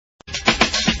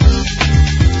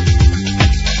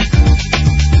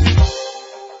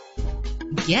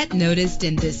Get noticed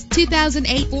in this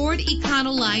 2008 Ford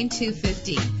Econoline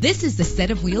 250. This is the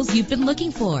set of wheels you've been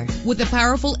looking for, with a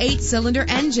powerful 8-cylinder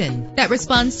engine that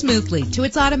responds smoothly to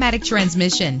its automatic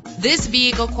transmission. This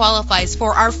vehicle qualifies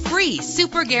for our free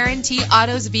Super Guarantee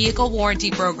Autos Vehicle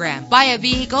Warranty Program. Buy a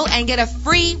vehicle and get a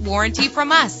free warranty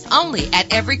from us, only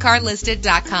at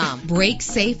everycarlisted.com. Brake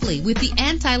safely with the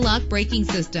anti-lock braking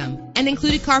system. An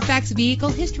included Carfax Vehicle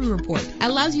History Report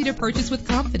allows you to purchase with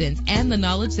confidence and the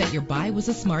knowledge that your buy was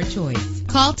a smart choice.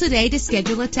 Call today to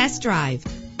schedule a test drive.